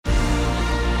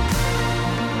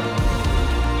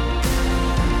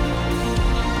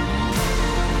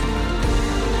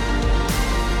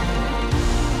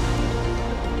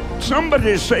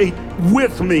somebody say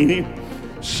with me,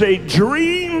 say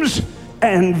dreams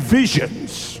and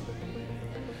visions.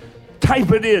 Type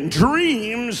it in,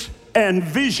 dreams and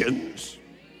visions.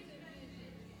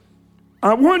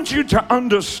 I want you to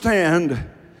understand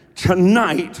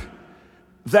tonight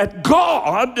that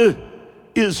God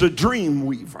is a dream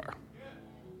weaver.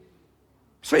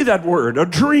 Say that word, a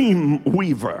dream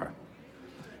weaver.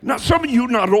 Now, some of you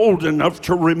not old enough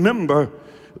to remember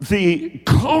the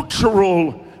pop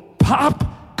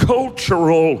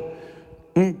cultural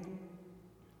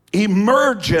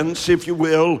emergence, if you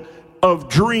will, of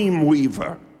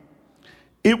Dreamweaver.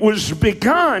 It was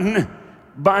begun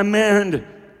by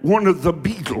one of the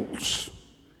Beatles.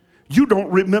 You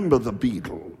don't remember the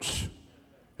Beatles.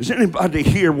 Is anybody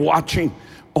here watching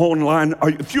online?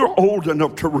 If you're old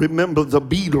enough to remember the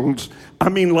Beatles, I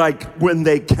mean like when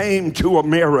they came to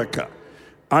America.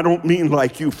 I don't mean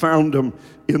like you found them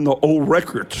in the old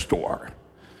record store.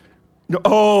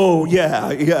 Oh,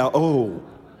 yeah, oh.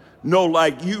 No,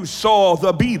 like you saw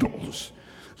the Beatles.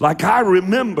 Like I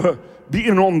remember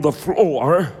being on the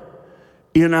floor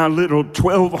in our little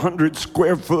 1,200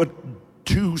 square foot,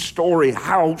 2-story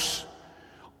house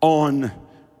on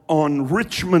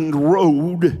Richmond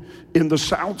Road in the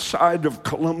south side of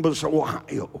Columbus,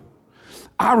 Ohio.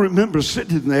 I remember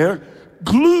sitting there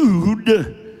glued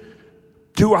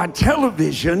to our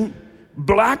television,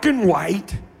 black and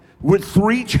white, with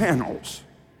 3 channels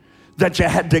that you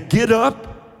had to get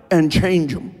up and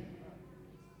change them.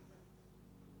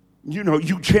 You know,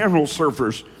 you channel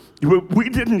surfers, we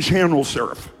didn't channel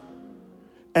surf.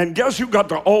 And guess who got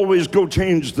to always go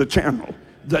change the channel?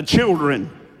 The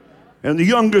children, and the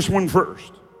youngest one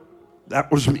first.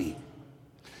 That was me.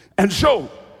 And so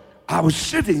I was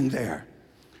sitting there.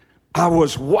 I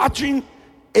was watching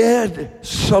Ed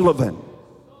Sullivan.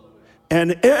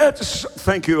 And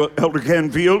thank you, Elder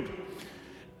Canfield.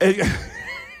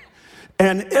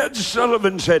 And Ed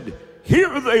Sullivan said,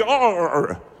 "Here they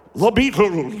are, the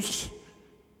Beatles."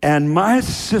 And my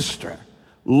sister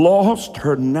lost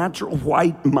her natural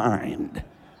white mind.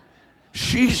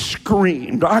 She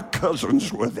screamed. Our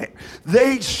cousins were there.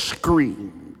 They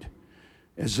screamed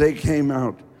as they came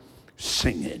out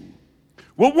singing.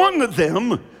 Well, one of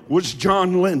them was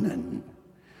John Lennon.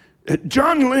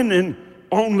 John Lennon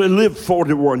only lived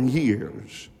 41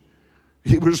 years.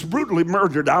 He was brutally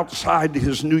murdered outside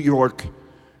his New York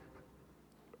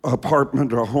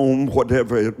apartment or home,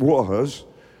 whatever it was.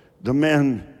 The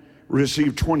man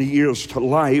received 20 years to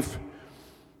life.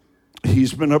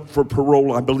 He's been up for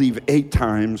parole, I believe, 8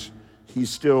 times. He's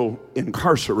still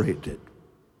incarcerated.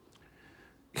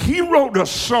 He wrote a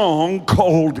song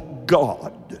called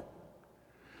God.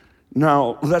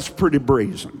 Now, that's pretty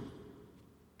brazen.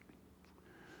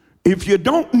 If you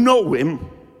don't know him,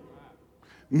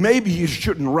 maybe you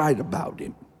shouldn't write about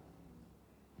him.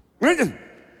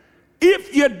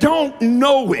 If you don't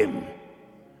know him,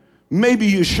 maybe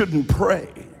you shouldn't pray.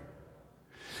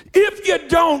 If you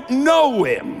don't know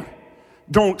him,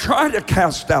 don't try to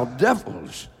cast out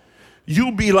devils.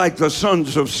 You'll be like the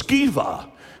sons of Sceva.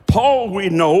 Paul we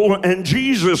know and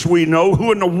Jesus we know,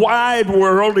 who in the wide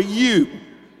world are you?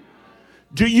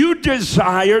 Do you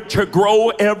desire to grow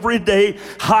every day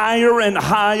higher and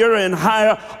higher and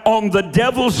higher on the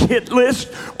devil's hit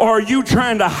list? Or are you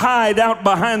trying to hide out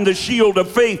behind the shield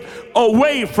of faith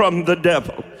away from the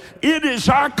devil? It is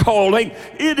our calling,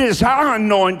 it is our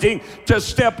anointing to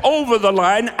step over the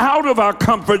line, out of our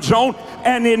comfort zone,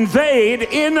 and invade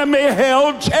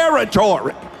enemy-held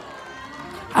territory.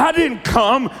 I didn't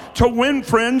come to win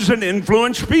friends and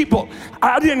influence people.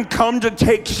 I didn't come to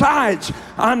take sides.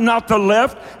 I'm not the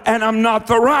left and I'm not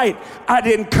the right. I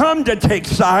didn't come to take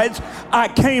sides. I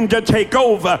came to take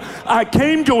over. I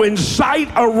came to incite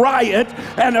a riot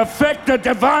and effect a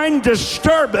divine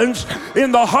disturbance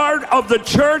in the heart of the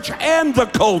church and the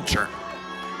culture.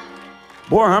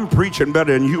 Boy, I'm preaching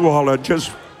better than you all are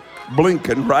just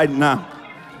blinking right now.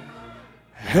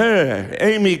 Hey,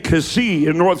 Amy Cassie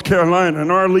in North Carolina,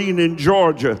 and Arlene in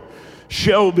Georgia,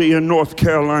 Shelby in North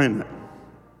Carolina.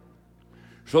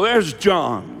 So there's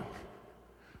John.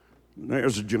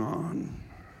 There's John.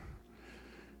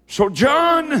 So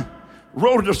John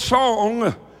wrote a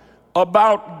song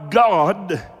about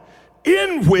God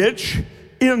in which,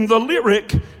 in the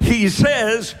lyric, he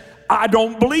says, "I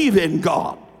don't believe in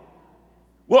God."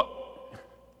 Well,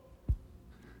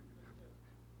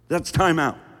 that's time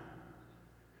out.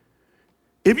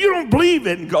 If you don't believe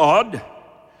in God,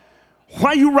 why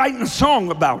are you writing a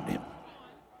song about him?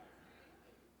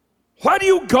 Why do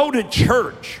you go to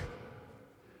church?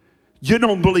 You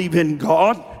don't believe in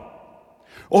God.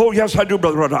 Oh, yes, I do,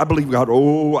 Brother Rod. I believe God.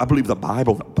 Oh, I believe the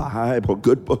Bible,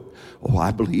 good book. Oh,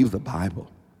 I believe the Bible.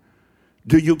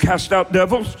 Do you cast out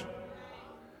devils?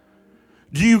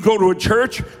 Do you go to a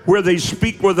church where they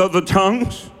speak with other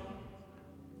tongues?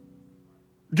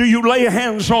 Do you lay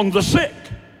hands on the sick?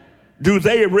 Do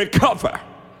they recover?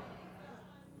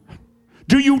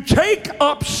 Do you take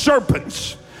up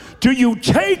serpents? Do you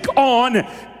take on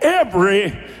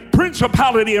every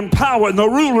principality and power and the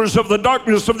rulers of the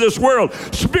darkness of this world,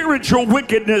 spiritual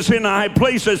wickedness in high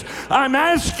places? I'm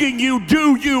asking you,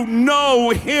 do you know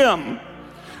him?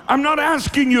 I'm not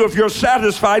asking you if you're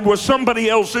satisfied with somebody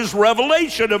else's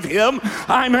revelation of him.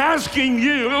 I'm asking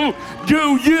you,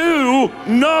 do you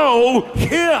know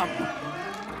him?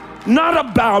 Not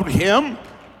about him.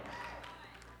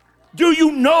 Do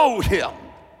you know him?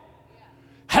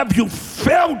 Have you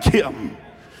felt him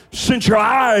since your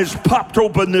eyes popped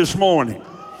open this morning?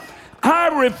 I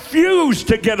refuse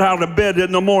to get out of bed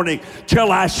in the morning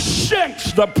till I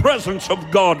sense the presence of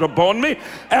God upon me,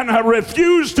 and I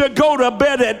refuse to go to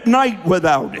bed at night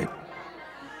without it.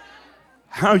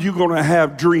 How are you going to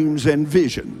have dreams and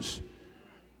visions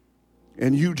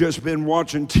and you just been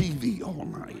watching TV all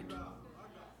night?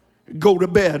 Go to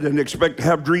bed and expect to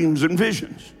have dreams and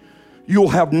visions. You'll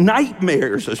have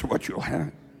nightmares is what you'll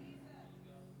have.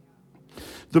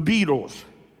 The Beatles.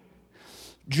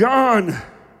 John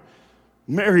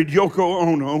married Yoko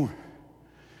Ono.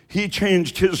 He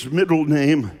changed his middle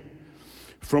name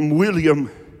from William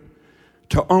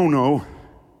to Ono.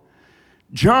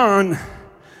 John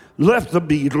left the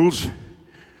Beatles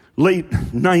late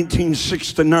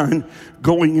 1969,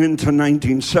 going into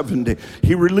 1970.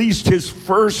 He released his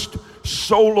first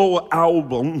solo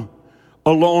album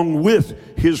along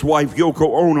with his wife Yoko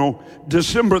Ono,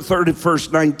 December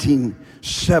 31st,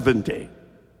 1970.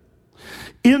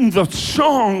 In the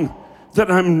song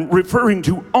that I'm referring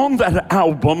to on that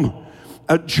album,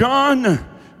 John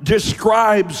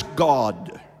describes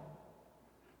God.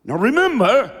 Now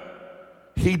remember,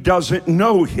 he doesn't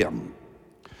know him.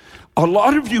 A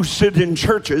lot of you sit in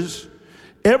churches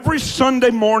every Sunday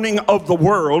morning of the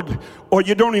world, or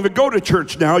you don't even go to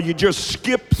church now, you just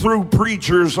skip through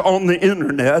preachers on the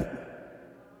internet.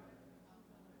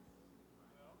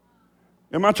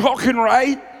 Am I talking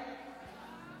right?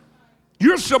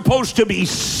 You're supposed to be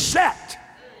set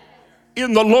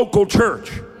in the local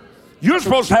church. You're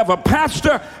supposed to have a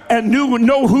pastor and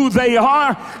know who they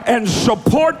are and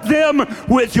support them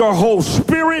with your whole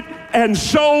spirit and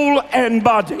soul and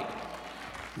body.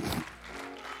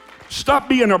 Stop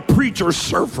being a preacher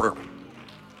surfer.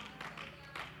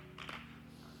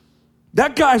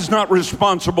 That guy's not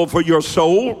responsible for your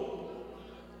soul.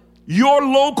 Your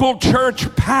local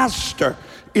church pastor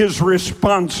is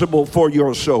responsible for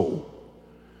your soul.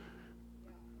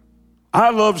 I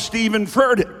love Stephen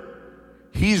Furtick.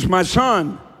 He's my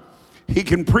son. He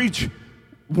can preach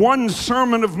one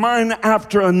sermon of mine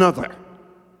after another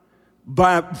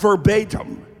by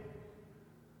verbatim.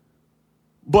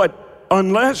 But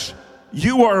unless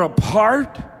you are a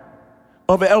part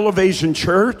of Elevation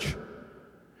Church,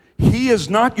 he is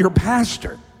not your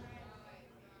pastor.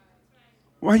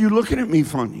 Why are you looking at me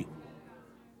funny?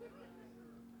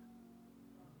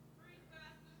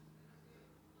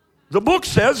 The book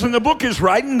says, and the book is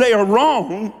right and they are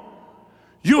wrong,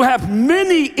 you have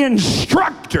many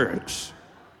instructors,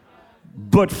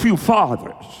 but few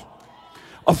fathers.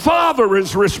 A father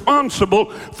is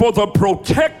responsible for the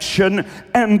protection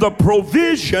and the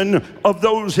provision of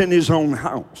those in his own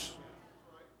house.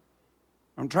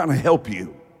 I'm trying to help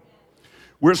you.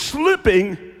 We're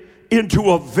slipping into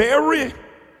a very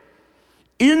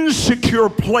insecure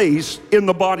place in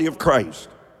the body of Christ,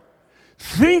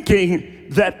 thinking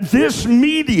that this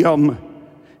medium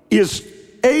is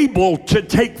able to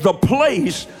take the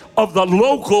place of the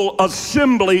local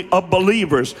assembly of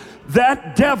believers.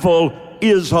 That devil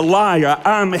is a liar.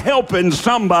 I'm helping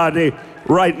somebody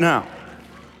right now.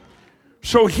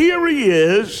 So here he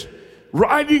is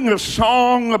writing a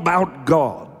song about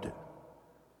God,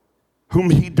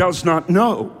 whom he does not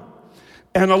know.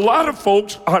 And a lot of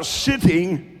folks are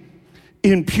sitting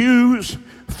in pews,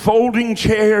 folding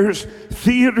chairs,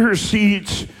 theater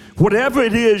seats, whatever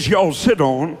it is y'all sit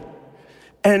on,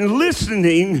 and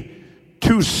listening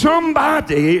to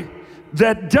somebody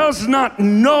that does not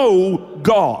know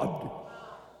God.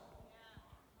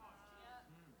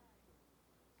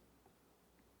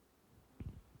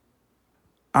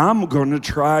 I'm going to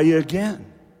try again.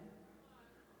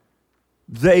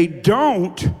 They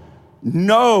don't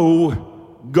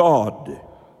know God.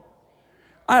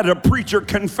 I had a preacher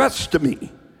confess to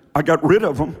me. I got rid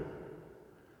of him.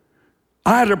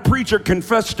 I had a preacher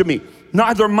confess to me,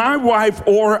 neither my wife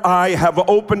or I have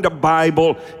opened a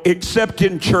Bible except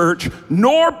in church,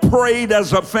 nor prayed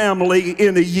as a family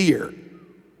in a year.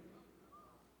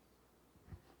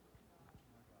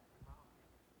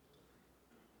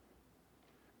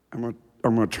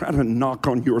 I'm going to try to knock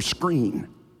on your screen.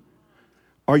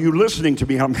 Are you listening to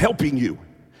me? I'm helping you.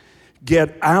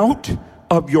 Get out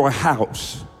of your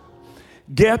house.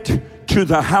 Get to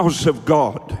the house of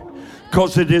God.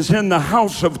 Because it is in the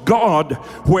house of God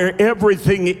where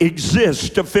everything exists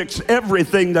to fix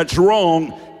everything that's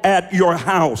wrong at your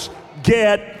house.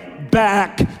 Get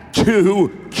back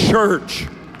to church.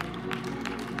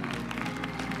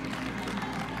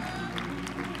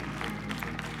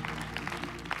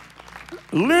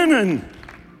 Lennon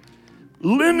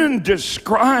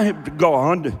described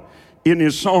God in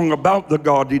his song about the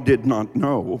God he did not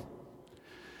know.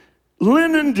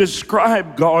 Lennon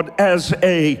described God as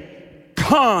a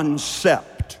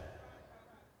concept.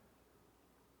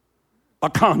 A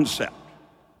concept.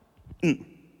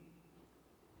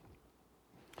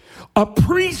 A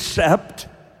precept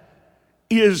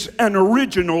is an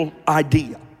original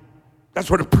idea.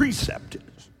 That's what a precept is.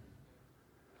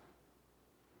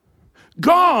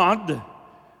 God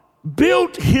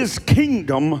built his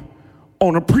kingdom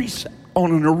on a precept,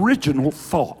 on an original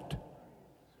thought.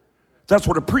 That's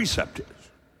what a precept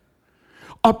is.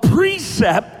 A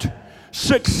precept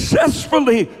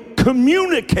successfully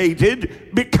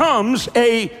communicated becomes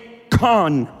a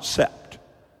concept.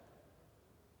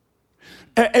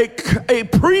 A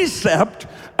precept,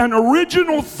 an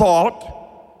original thought,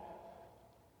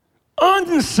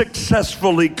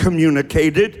 unsuccessfully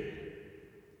communicated,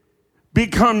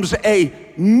 becomes a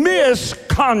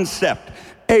misconcept,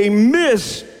 a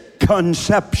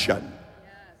misconception.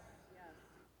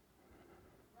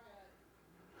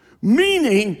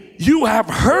 Meaning you have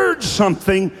heard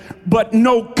something, but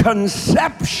no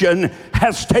conception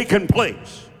has taken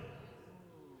place.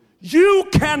 You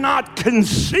cannot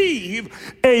conceive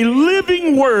a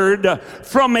living word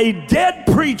from a dead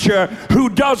preacher who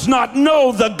does not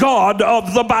know the God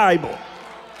of the Bible.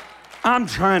 I'm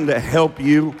trying to help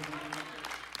you.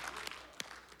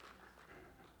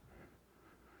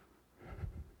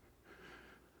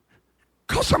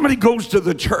 Because somebody goes to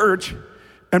the church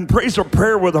and prays a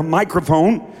prayer with a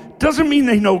microphone doesn't mean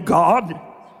they know God.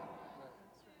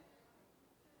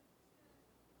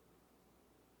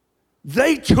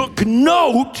 They took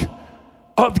note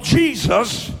of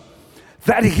Jesus,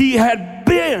 that he had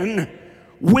been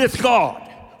with God.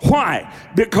 Why?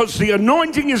 Because the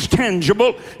anointing is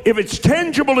tangible. If it's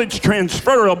tangible, it's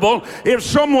transferable. If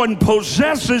someone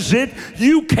possesses it,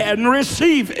 you can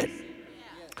receive it.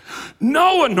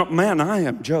 No, man, I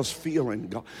am just feeling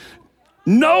God.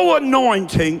 No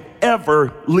anointing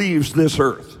ever leaves this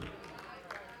earth.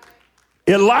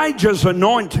 Elijah's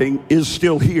anointing is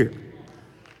still here.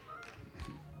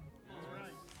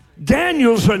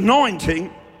 Daniel's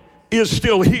anointing is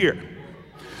still here.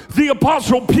 The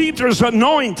Apostle Peter's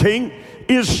anointing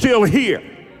is still here.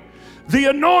 The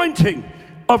anointing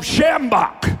of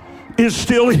Shambach is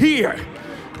still here.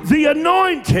 The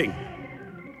anointing.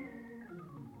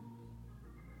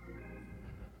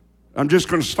 I'm just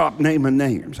going to stop naming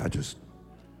names.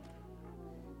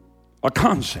 A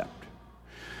concept.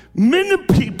 Many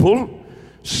people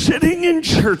sitting in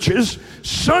churches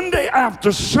Sunday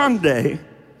after Sunday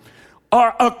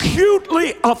are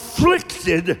acutely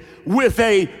afflicted with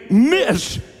a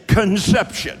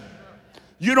misconception.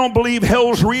 You don't believe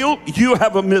hell's real? You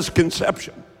have a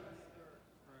misconception.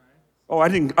 Oh,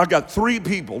 I got 3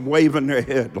 people waving their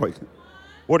head like,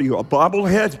 what are you, a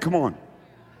bobblehead? Come on.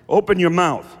 Open your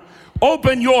mouth.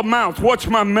 Open your mouth. What's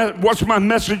my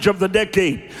message of the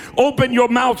decade? Open your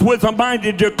mouth with a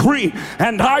mighty decree,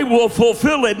 and I will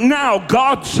fulfill it. Now,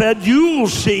 God said, you'll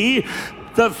see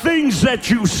the things that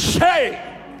you say,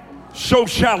 so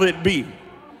shall it be.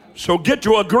 So get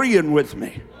to agreeing with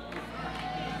me.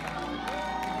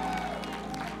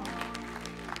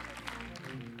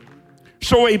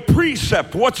 So a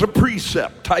precept, what's a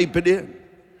precept? Type it in.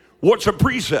 What's a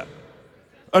precept?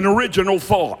 An original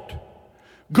thought.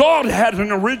 God had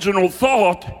an original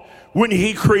thought when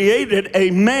he created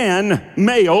a man,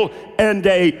 male, and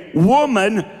a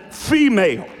woman,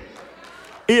 female.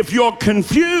 If you're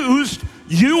confused,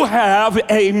 you have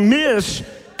a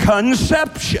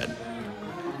misconception.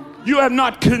 You have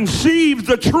not conceived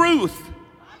the truth.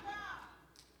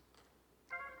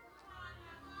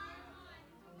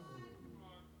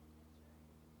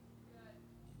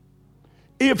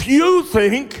 If you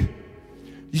think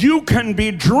you can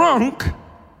be drunk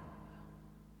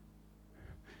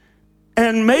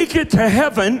and make it to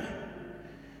heaven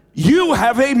You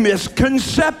have a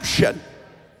misconception.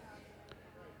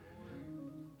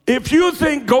 If you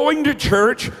think going to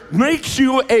church makes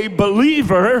you a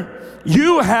believer,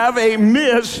 you have a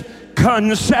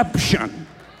misconception.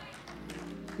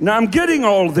 Now, I'm getting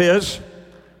all this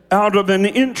out of an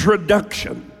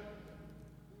introduction.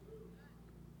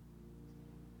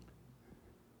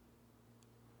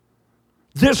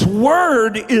 This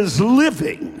word is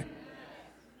living.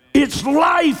 It's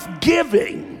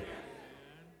life-giving.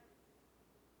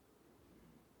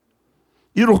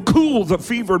 It'll cool the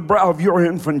fevered brow of your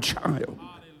infant child.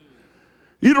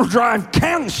 It'll drive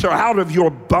cancer out of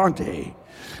your body.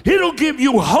 It'll give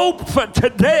you hope for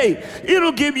today.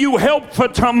 It'll give you help for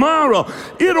tomorrow.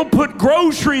 It'll put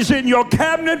groceries in your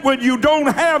cabinet when you don't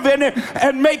have any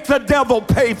and make the devil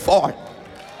pay for it.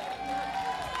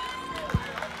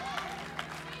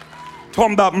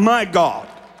 Talking about my God.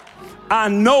 I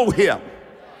know him.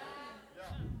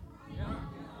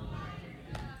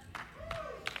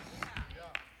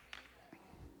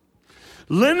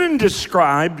 Lennon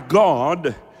described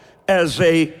God as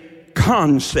a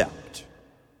concept.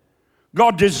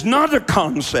 God is not a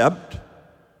concept.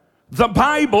 The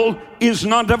Bible is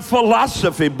not a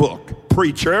philosophy book,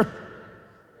 preacher.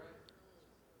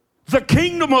 The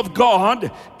kingdom of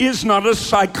God is not a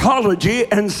psychology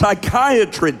and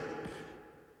psychiatry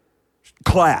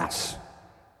class.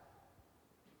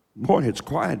 Boy, it's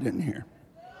quiet in here.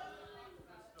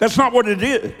 That's not what it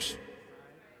is.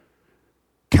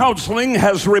 Counseling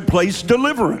has replaced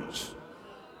deliverance.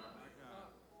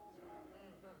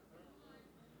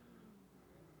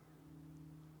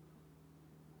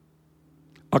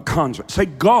 A concept. Say,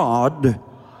 God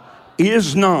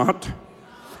is not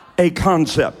a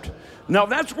concept. Now,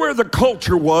 that's where the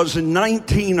culture was in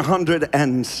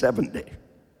 1970.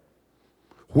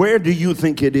 Where do you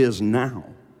think it is now?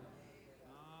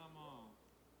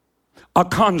 A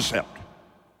concept.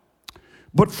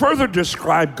 But further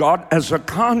describe God as a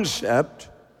concept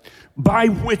by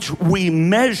which we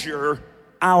measure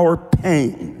our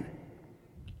pain.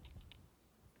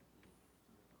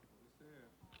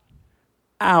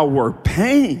 Our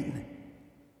pain.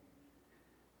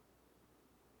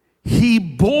 He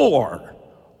bore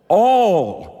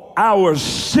all our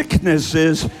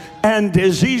sicknesses and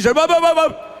diseases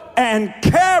and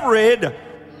carried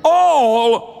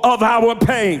all of our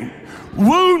pain.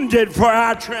 Wounded for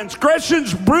our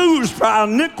transgressions, bruised for our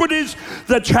iniquities,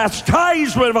 the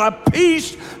chastisement of our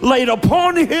peace laid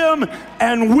upon him,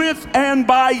 and with and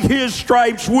by his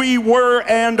stripes we were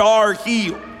and are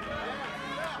healed.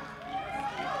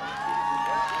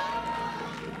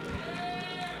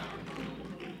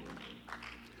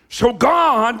 So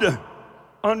God,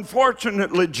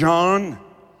 unfortunately, John,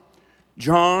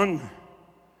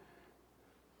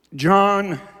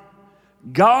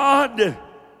 God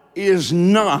is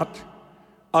not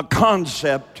a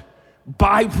concept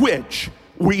by which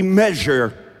we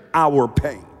measure our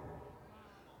pain.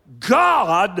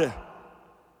 God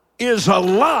is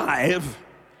alive,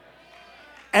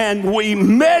 and we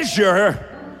measure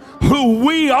who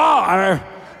we are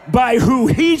by who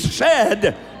he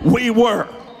said we were.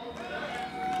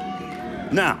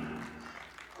 Now,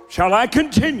 shall I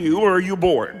continue, or are you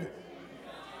bored?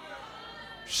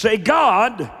 Say,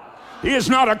 God is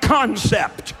not a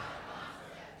concept.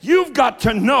 You've got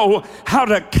to know how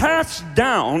to cast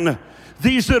down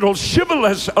these little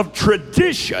shibboleths of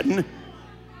tradition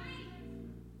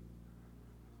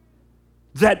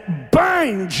that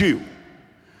bind you.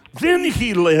 Then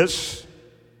he lists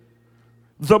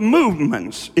the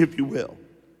movements, if you will.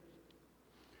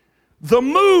 The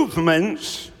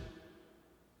movements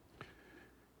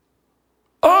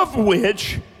of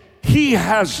which he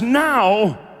has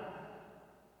now,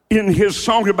 in his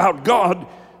song about God,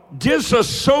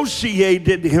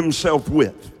 disassociated himself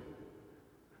with.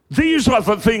 These are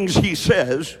the things he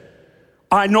says,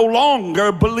 I no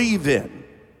longer believe in.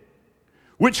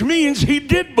 Which means he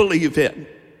did believe in.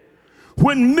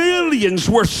 When millions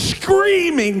were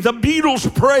screaming the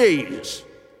Beatles' praise,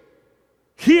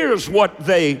 here's what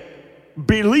they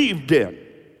believed in.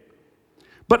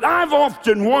 But I've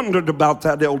often wondered about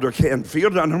that, Elder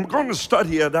Canfield, and I'm going to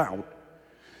study it out.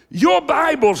 Your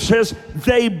Bible says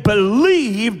they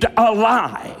believed a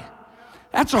lie.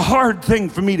 That's a hard thing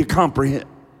for me to comprehend.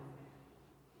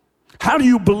 How do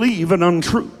you believe an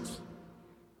untruth?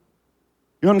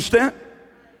 You understand?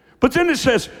 But then it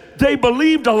says they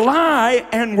believed a lie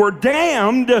and were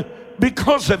damned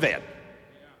because of it.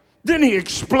 Then he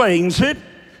explains it.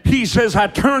 He says, I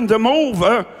turned them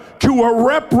over to a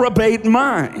reprobate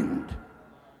mind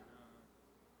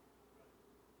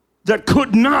that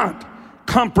could not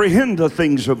comprehend the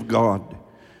things of God.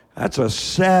 That's a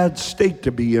sad state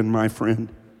to be in, my friend.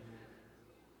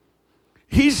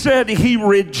 He said he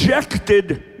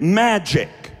rejected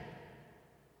magic.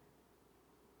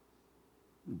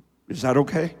 Is that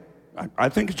okay? I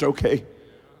think it's okay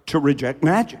to reject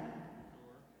magic,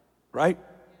 right?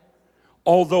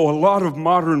 Although a lot of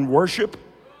modern worship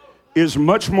is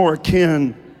much more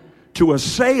akin to a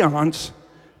seance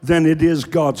than it is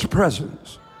God's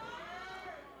presence.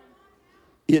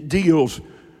 It deals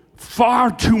far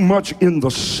too much in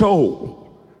the soul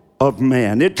of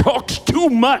man. It talks too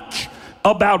much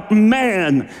about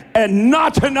man and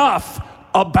not enough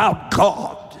about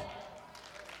God.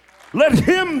 Let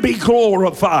him be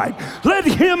glorified. Let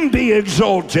him be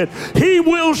exalted. He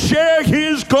will share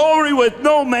his glory with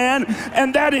no man,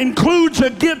 and that includes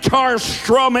a guitar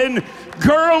strumming,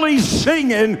 girly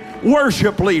singing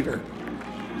worship leader.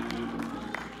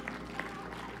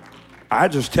 I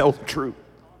just tell the truth.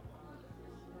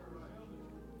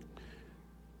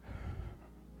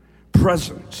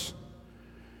 Presence.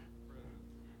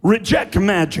 Reject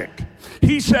magic.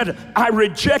 He said, I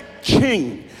reject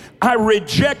Ching. I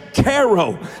reject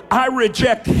tarot. I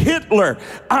reject Hitler.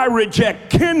 I reject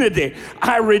Kennedy.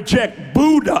 I reject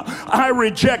Buddha. I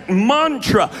reject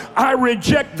mantra. I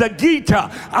reject the Gita.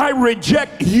 I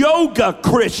reject yoga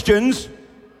Christians.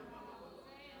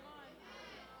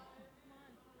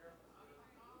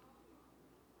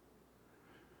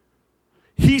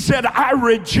 He said, I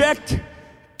reject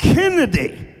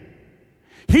Kennedy.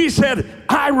 He said,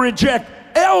 I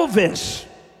reject Elvis.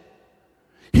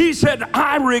 He said,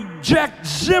 I reject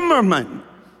Zimmerman.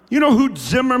 You know who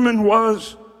Zimmerman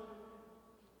was?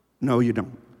 No, you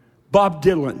don't. Bob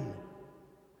Dylan.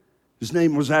 His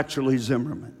name was actually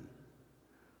Zimmerman.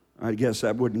 I guess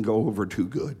that wouldn't go over too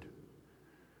good.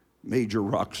 Major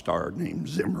rock star named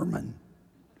Zimmerman.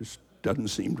 Just doesn't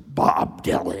seem to. Bob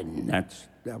Dylan,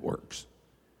 that works.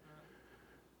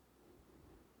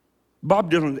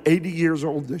 Bob Dylan, 80 years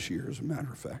old this year, as a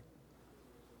matter of fact.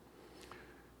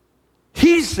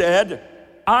 He said,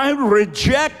 I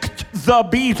reject the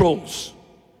Beatles.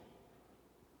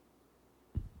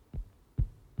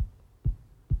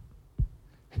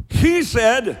 He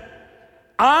said,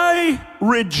 I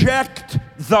reject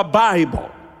the Bible.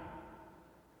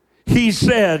 He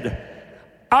said,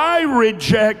 I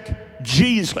reject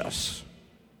Jesus.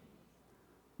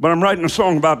 But I'm writing a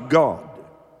song about God.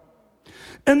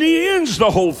 And he ends the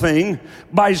whole thing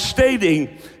by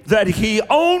stating that he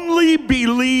only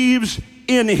believes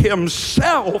in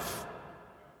himself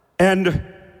and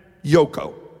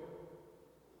Yoko.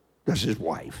 That's his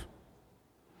wife.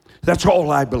 That's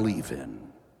all I believe in.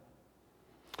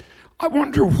 I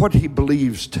wonder what he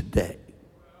believes today.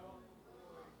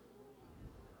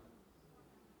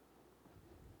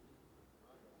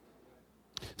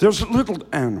 There's a little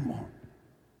animal.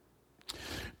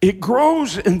 It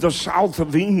grows in the south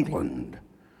of England,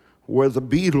 where the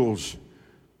Beatles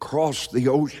crossed the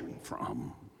ocean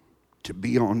from to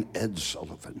be on Ed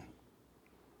Sullivan.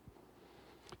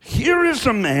 Here is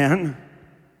a man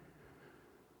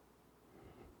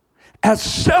as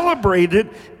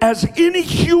celebrated as any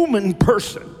human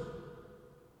person.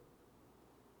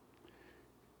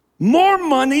 More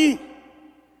money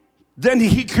than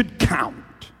he could count.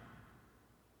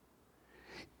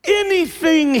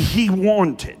 Anything he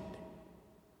wanted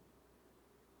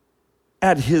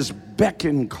at his beck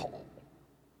and call.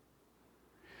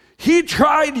 He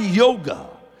tried yoga.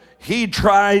 He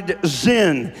tried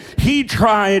Zen. He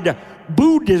tried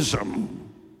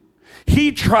Buddhism.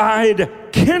 He tried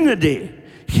Kennedy.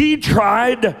 He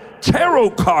tried tarot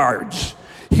cards.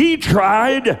 He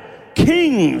tried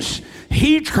kings.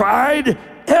 He tried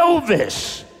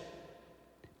Elvis.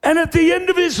 And at the end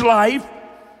of his life,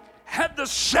 had the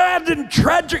sad and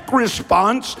tragic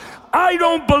response, I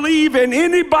don't believe in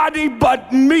anybody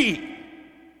but me.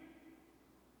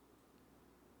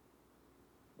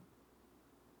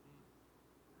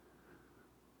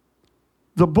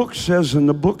 The book says, and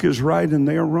the book is right and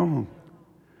they are wrong,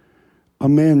 a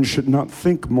man should not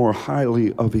think more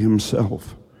highly of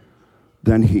himself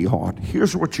than he ought.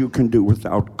 Here's what you can do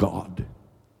without God.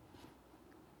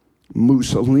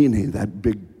 Mussolini, that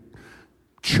big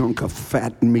chunk of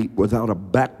fat meat without a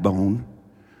backbone,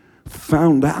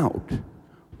 found out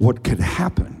what could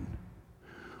happen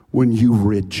when you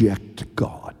reject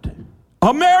God.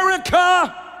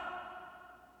 America!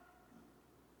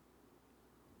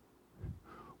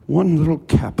 One little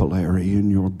capillary in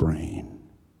your brain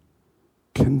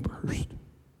can burst,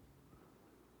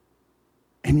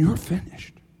 and you're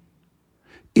finished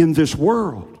in this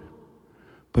world.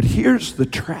 But here's the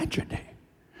tragedy.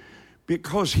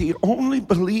 Because he only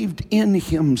believed in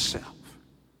himself.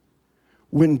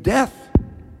 When death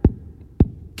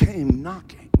came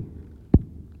knocking,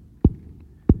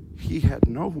 he had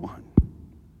no one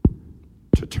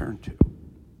to turn to.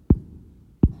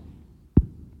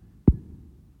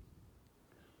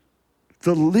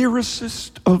 The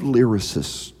lyricist of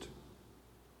lyricists,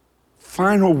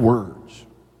 final words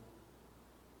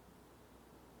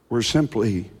were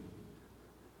simply,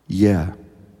 yeah.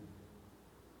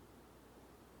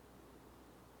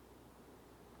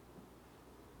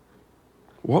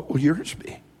 What will yours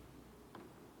be?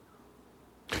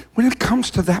 When it comes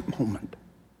to that moment,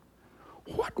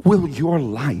 what will your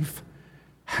life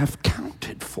have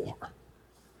counted for?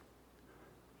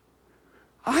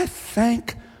 I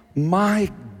thank my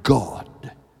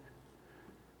God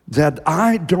that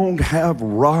I don't have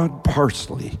Rod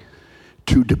Parsley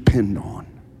to depend on.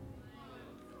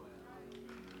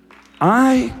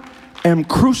 I am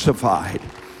crucified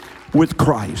with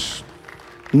Christ.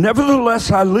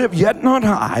 Nevertheless, I live, yet not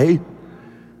I,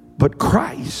 but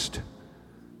Christ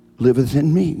liveth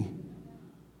in me.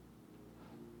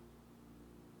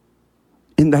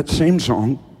 In that same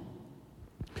song,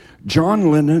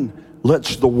 John Lennon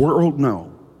lets the world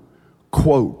know,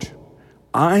 quote,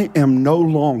 I am no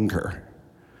longer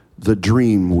the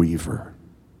dream weaver.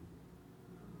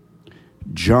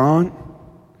 John,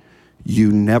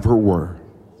 you never were.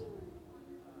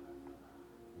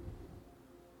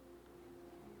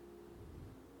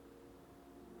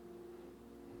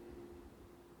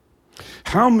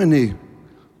 How many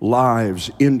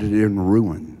lives ended in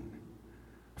ruin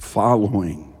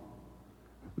following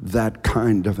that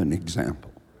kind of an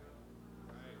example?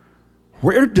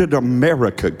 Where did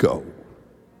America go?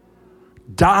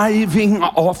 Diving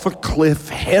off a cliff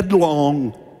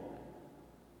headlong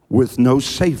with no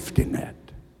safety net.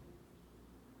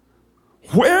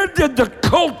 Where did the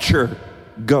culture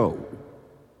go?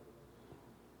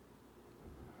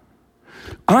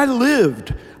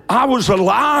 I was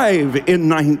alive in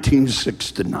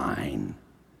 1969.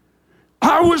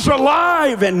 I was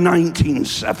alive in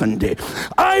 1970.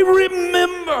 I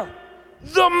remember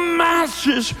the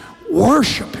masses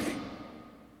worshiping,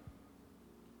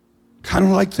 kind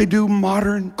of like they do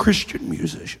modern Christian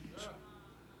musicians.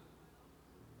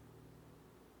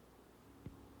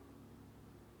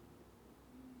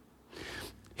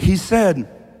 He said,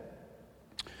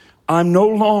 I'm no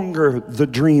longer the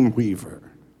dream weaver.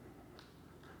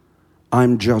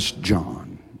 I'm just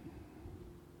John.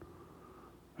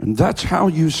 And that's how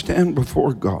you stand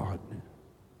before God.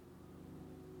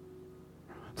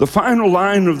 The final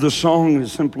line of the song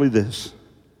is simply this: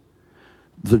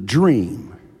 the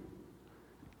dream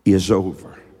is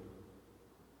over.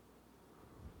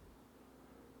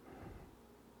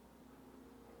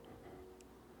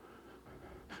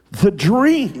 The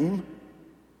dream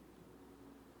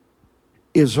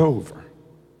is over.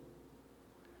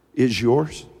 Is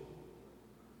yours?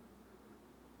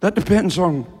 That depends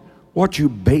on what you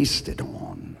based it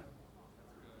on.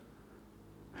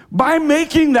 By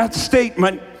making that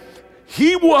statement,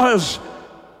 he was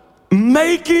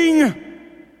making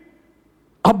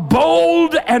a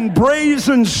bold and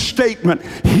brazen statement.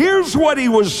 Here's what he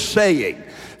was saying: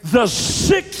 the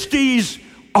 60s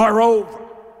are over.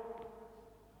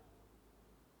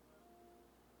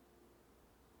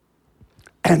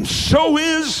 And so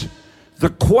is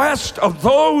the quest of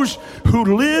those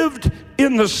who lived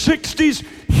in the 60s.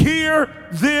 Hear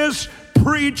this,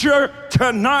 preacher,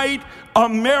 tonight,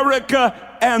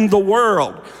 America and the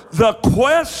world. The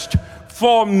quest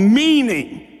for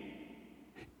meaning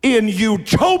in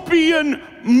utopian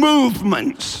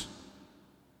movements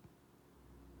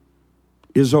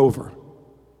is over.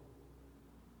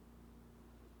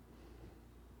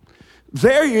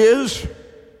 There is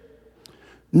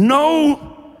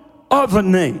no other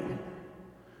name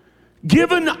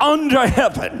given under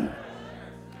heaven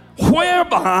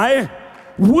whereby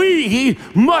we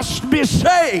must be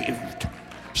saved.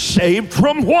 Saved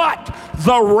from what?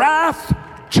 The wrath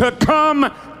to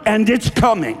come, and it's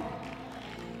coming.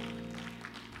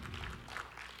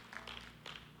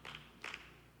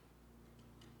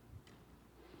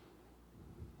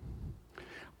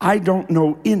 I don't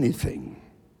know anything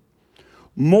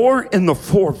more in the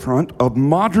forefront of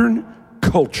modern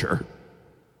culture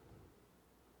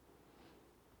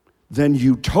than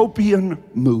utopian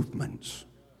movements.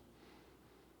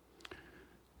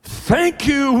 Thank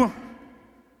you,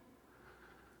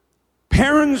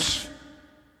 parents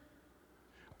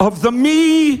of the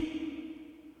me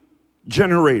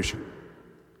generation.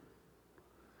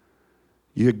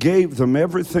 You gave them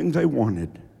everything they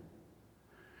wanted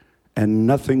and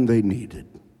nothing they needed.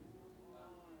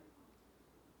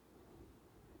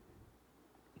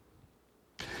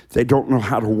 They don't know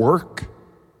how to work.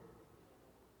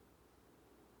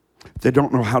 They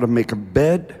don't know how to make a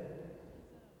bed.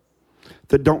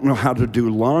 They don't know how to do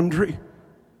laundry.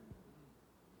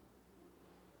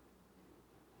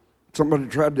 Somebody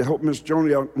tried to help Miss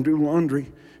Joni out and do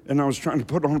laundry, and I was trying to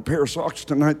put on a pair of socks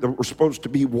tonight that were supposed to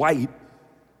be white.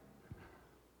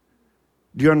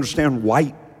 Do you understand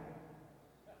white?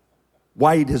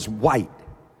 White is white,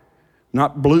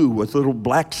 not blue with little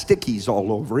black stickies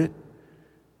all over it.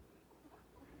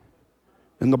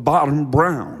 And the bottom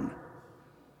brown.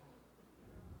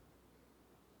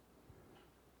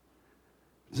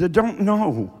 They don't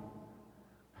know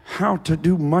how to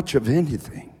do much of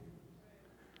anything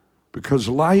because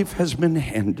life has been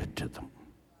handed to them.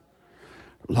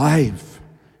 Life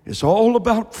is all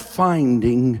about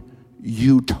finding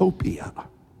utopia.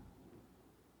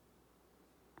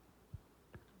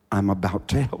 I'm about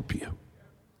to help you.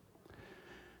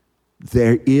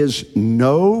 There is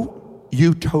no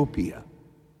utopia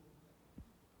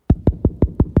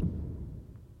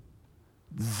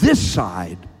this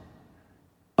side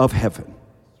of heaven.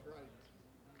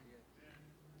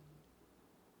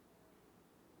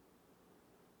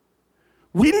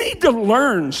 We need to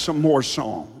learn some more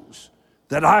songs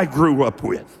that I grew up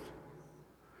with.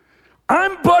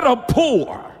 I'm but a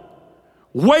poor,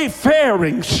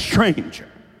 wayfaring stranger,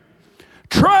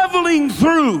 traveling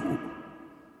through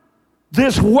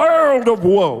this world of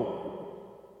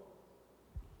woe.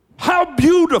 How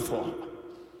beautiful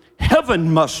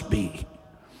heaven must be.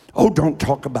 Oh, don't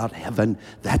talk about heaven.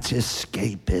 That's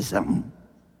escapism.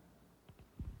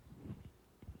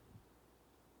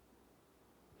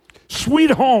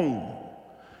 Sweet home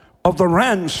of the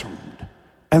ransomed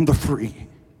and the free.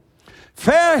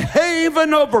 Fair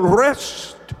haven of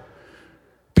rest.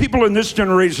 People in this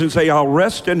generation say, I'll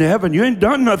rest in heaven. You ain't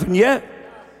done nothing yet.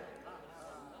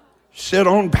 Sit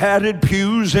on padded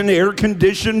pews in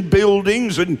air-conditioned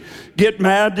buildings and get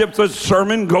mad if the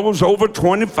sermon goes over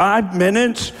 25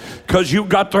 minutes because you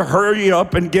got to hurry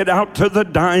up and get out to the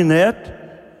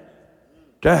dinette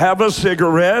to have a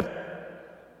cigarette.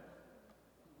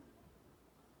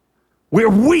 We're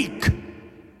weak.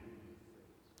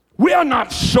 We are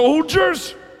not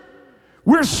soldiers.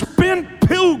 We're spent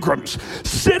pilgrims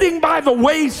sitting by the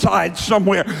wayside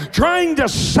somewhere, trying to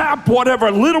sap whatever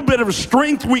little bit of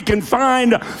strength we can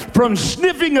find from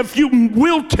sniffing a few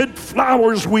wilted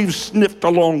flowers we've sniffed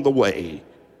along the way.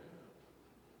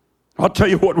 I'll tell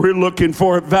you what we're looking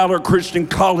for at Valor Christian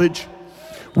College.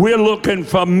 We're looking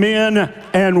for men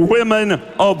and women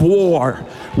of war.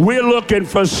 We're looking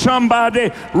for somebody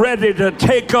ready to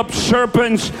take up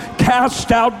serpents,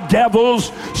 cast out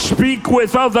devils, speak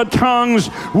with other tongues.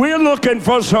 We're looking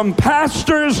for some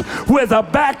pastors with a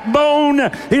backbone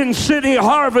in City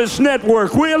Harvest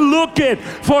Network. We're looking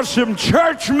for some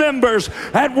church members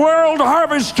at World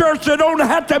Harvest Church that don't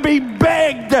have to be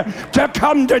begged to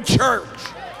come to church.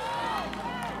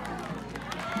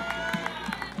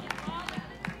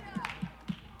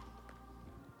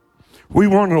 We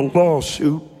won a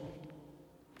lawsuit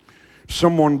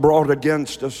someone brought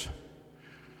against us.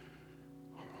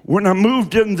 When I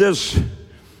moved in this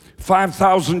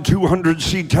 5,200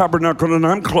 seat tabernacle, and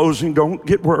I'm closing, don't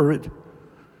get worried.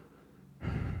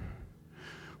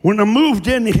 When I moved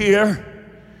in here,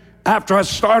 after I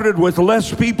started with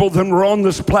less people than were on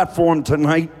this platform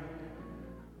tonight,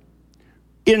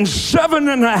 in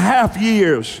 7.5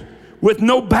 years, with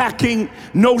no backing,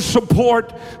 no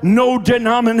support, no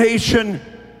denomination,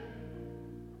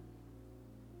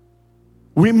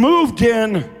 we moved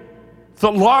in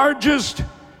the largest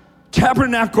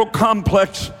tabernacle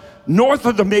complex north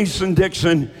of the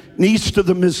Mason-Dixon and east of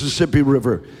the Mississippi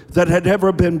River that had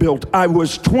ever been built. I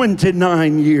was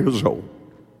 29 years old.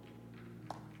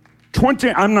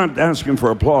 I'm not asking for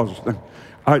applause.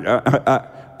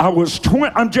 I was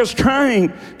 20. I'm just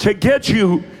trying to get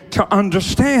you to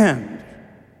understand.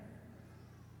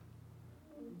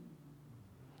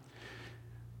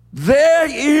 There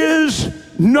is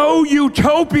no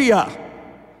utopia.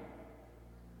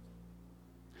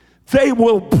 They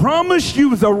will promise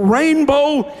you the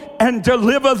rainbow and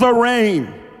deliver the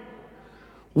rain.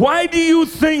 Why do you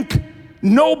think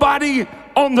nobody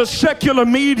on the secular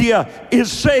media is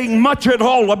saying much at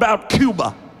all about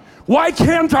Cuba? Why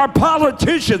can't our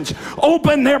politicians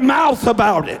open their mouth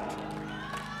about it?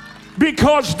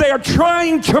 Because they're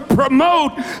trying to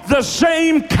promote the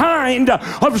same kind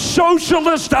of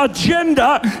socialist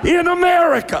agenda in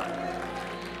America.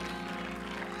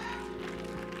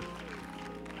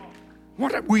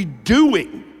 What are we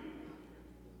doing?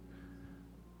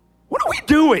 What are we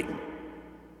doing?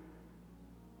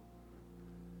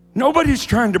 Nobody's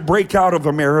trying to break out of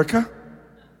America.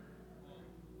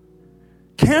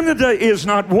 Canada is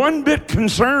not one bit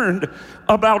concerned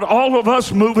about all of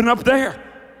us moving up there.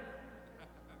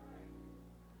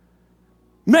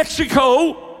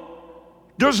 Mexico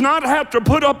does not have to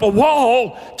put up a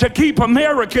wall to keep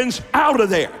Americans out of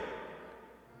there.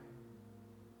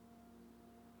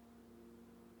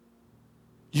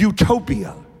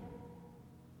 Utopia.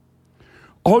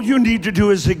 All you need to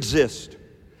do is exist.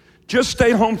 Just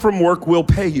stay home from work, we'll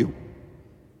pay you.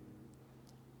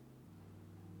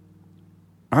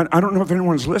 I don't know if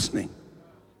anyone's listening.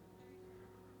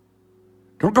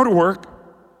 Don't go to work.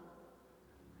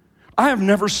 I have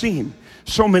never seen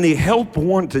so many help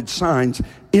wanted signs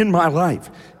in my life.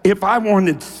 If I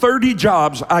wanted 30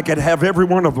 jobs, I could have every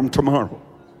one of them tomorrow.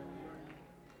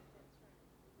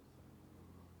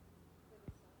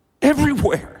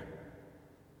 Everywhere.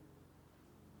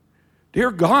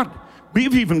 Dear God,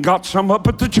 we've even got some up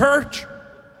at the church.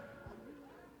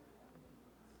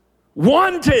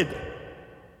 Wanted.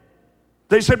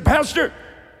 They said, Pastor,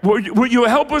 will you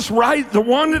help us write the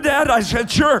wanted ad? I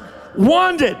said, sure.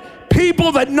 Wanted.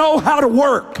 People that know how to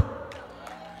work.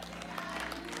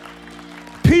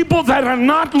 People that are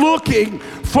not looking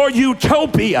for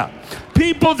utopia.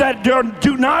 People that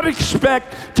do not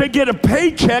expect to get a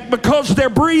paycheck because they're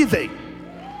breathing.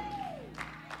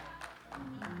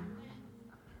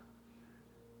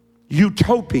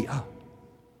 Utopia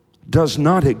does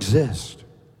not exist.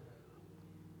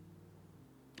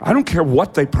 I don't care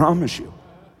what they promise you.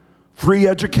 Free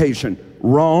education,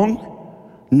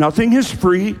 wrong. Nothing is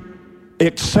free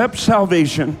except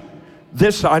salvation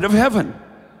this side of heaven.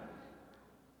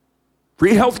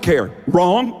 Free health care,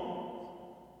 wrong.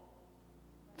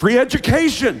 Free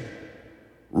education,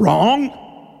 wrong.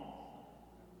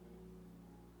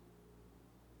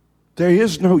 There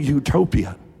is no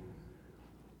utopia.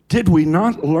 Did we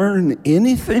not learn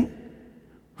anything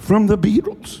from the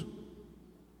Beatles?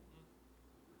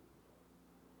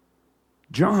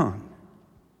 John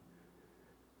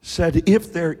said,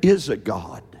 if there is a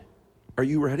God, are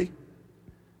you ready?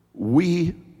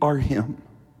 We are him.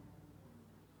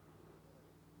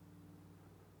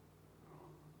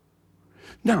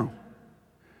 Now,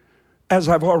 as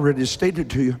I've already stated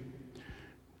to you,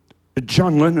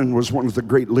 John Lennon was one of the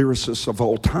great lyricists of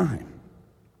all time,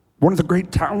 one of the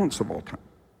great talents of all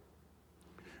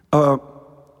time.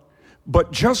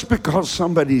 But just because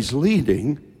somebody's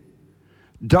leading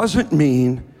doesn't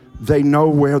mean they know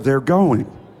where they're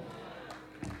going.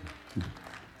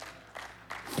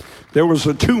 There was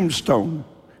a tombstone,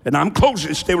 and I'm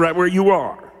closing, stay right where you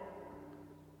are.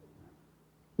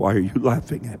 Why are you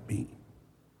laughing at me?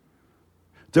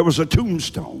 There was a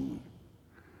tombstone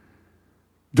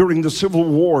during the Civil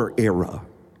War era.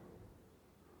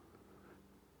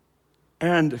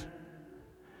 And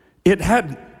it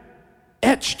had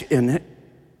etched in it,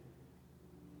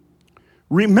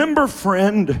 remember,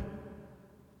 friend,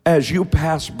 as you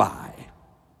pass by.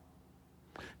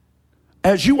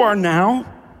 As you are now,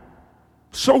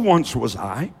 so once was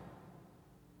I.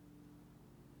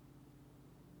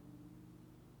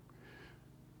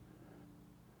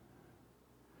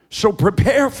 So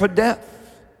prepare for death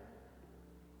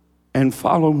and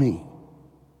follow me.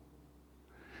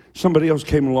 Somebody else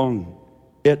came along,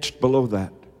 etched below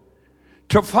that.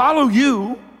 To follow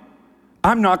you,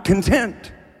 I'm not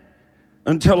content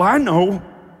until I know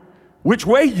which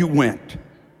way you went.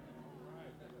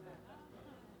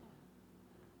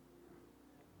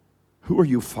 Who are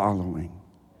you following?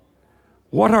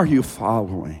 What are you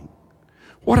following?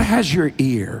 What has your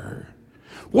ear?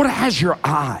 What has your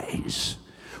eyes?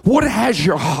 What has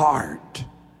your heart?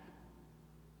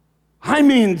 I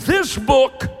mean, this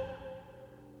book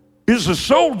is a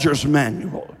soldier's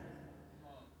manual.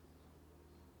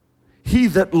 He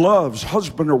that loves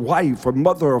husband or wife or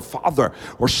mother or father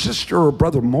or sister or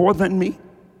brother more than me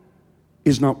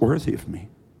is not worthy of me.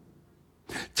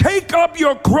 Take up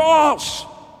your cross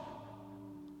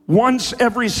once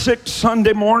every 6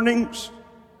 Sunday mornings.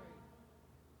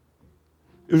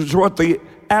 It is what the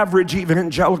average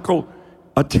evangelical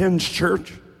attends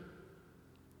church.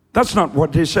 That's not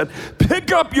what they said.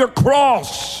 Pick up your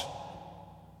cross.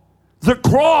 The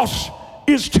cross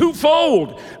is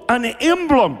twofold, an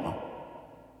emblem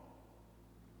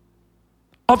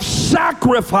of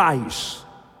sacrifice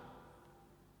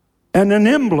and an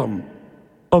emblem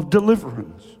of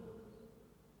deliverance.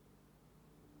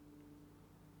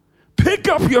 Pick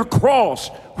up your cross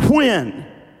when?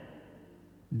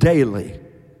 Daily.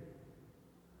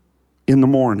 In the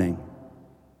morning.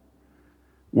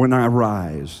 When I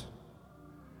rise,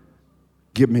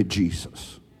 give me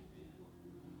Jesus.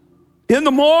 In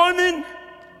the morning,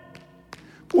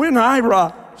 when I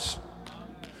rise,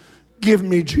 give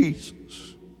me Jesus.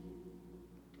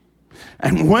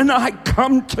 And when I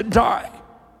come to die,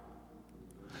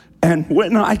 and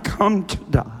when I come to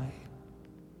die,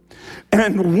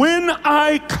 and when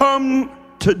I come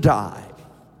to die,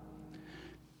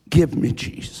 give me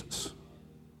Jesus.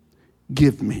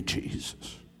 Give me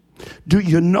Jesus. Do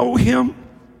you know him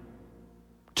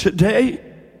today?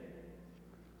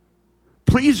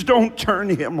 Please don't turn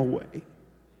him away.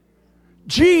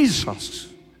 Jesus,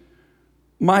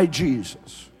 my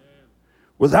Jesus.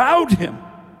 Without him,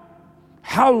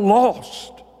 how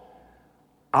lost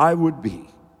I would be.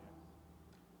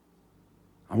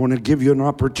 I want to give you an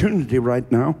opportunity right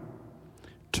now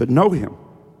to know him.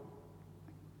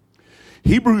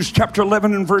 Hebrews chapter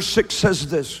 11 and verse 6 says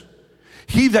this: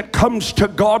 he that comes to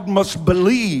God must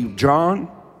believe, John,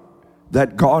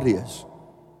 that God is,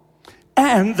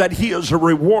 and that he is a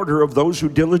rewarder of those who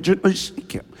diligently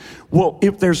seek him. Well,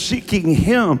 if they're seeking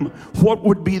him, what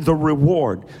would be the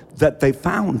reward? That they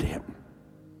found him.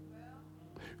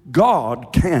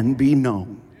 God can be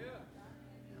known.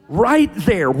 Right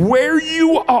there, where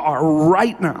you are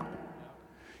right now,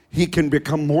 he can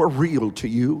become more real to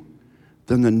you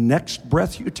than the next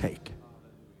breath you take.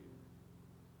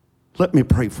 Let me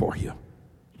pray for you.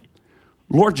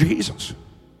 Lord Jesus.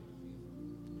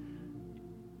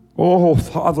 Oh,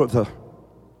 Father,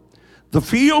 the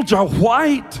fields are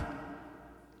white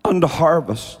unto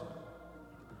harvest,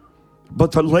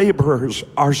 but the laborers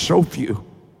are so few.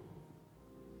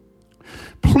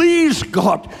 Please,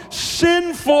 God,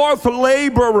 send forth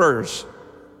laborers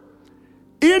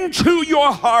into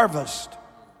your harvest.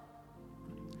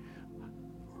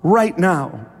 Right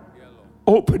now,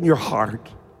 open your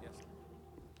heart.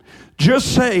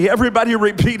 Just say, everybody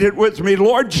repeat it with me,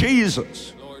 Lord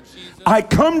Jesus, I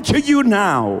come to you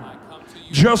now,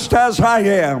 just as I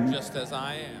am.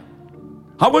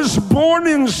 I was born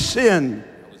in sin.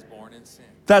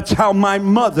 That's how my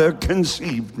mother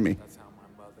conceived me.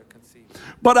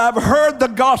 But I've heard the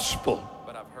gospel.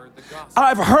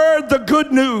 I've heard the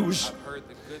good news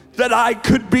that I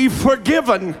could be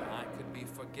forgiven.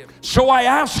 So I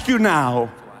ask you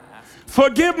now,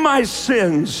 forgive my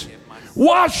sins.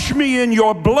 Wash me in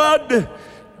your blood.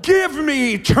 Give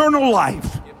me eternal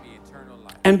life.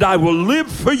 And I will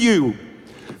live for you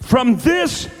from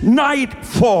this night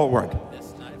forward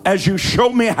as you show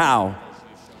me how.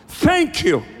 Thank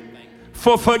you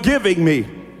for forgiving me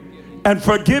and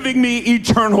for giving me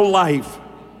eternal life.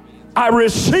 I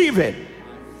receive it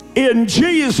in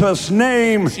Jesus'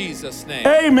 name.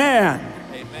 Amen.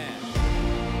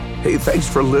 Hey, thanks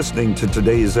for listening to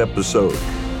today's episode.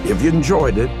 If you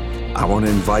enjoyed it, I want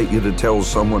to invite you to tell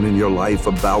someone in your life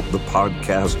about the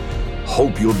podcast.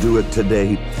 Hope you'll do it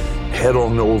today. Head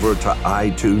on over to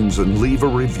iTunes and leave a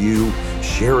review.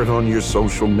 Share it on your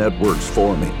social networks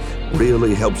for me.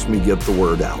 Really helps me get the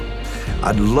word out.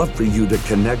 I'd love for you to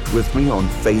connect with me on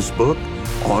Facebook,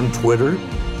 on Twitter,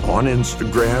 on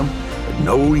Instagram.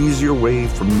 No easier way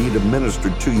for me to minister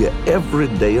to you every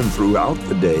day and throughout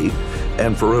the day,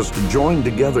 and for us to join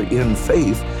together in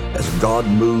faith as God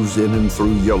moves in and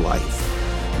through your life.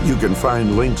 You can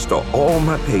find links to all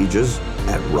my pages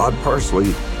at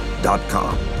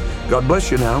rodparsley.com. God bless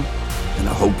you now, and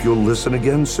I hope you'll listen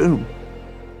again soon.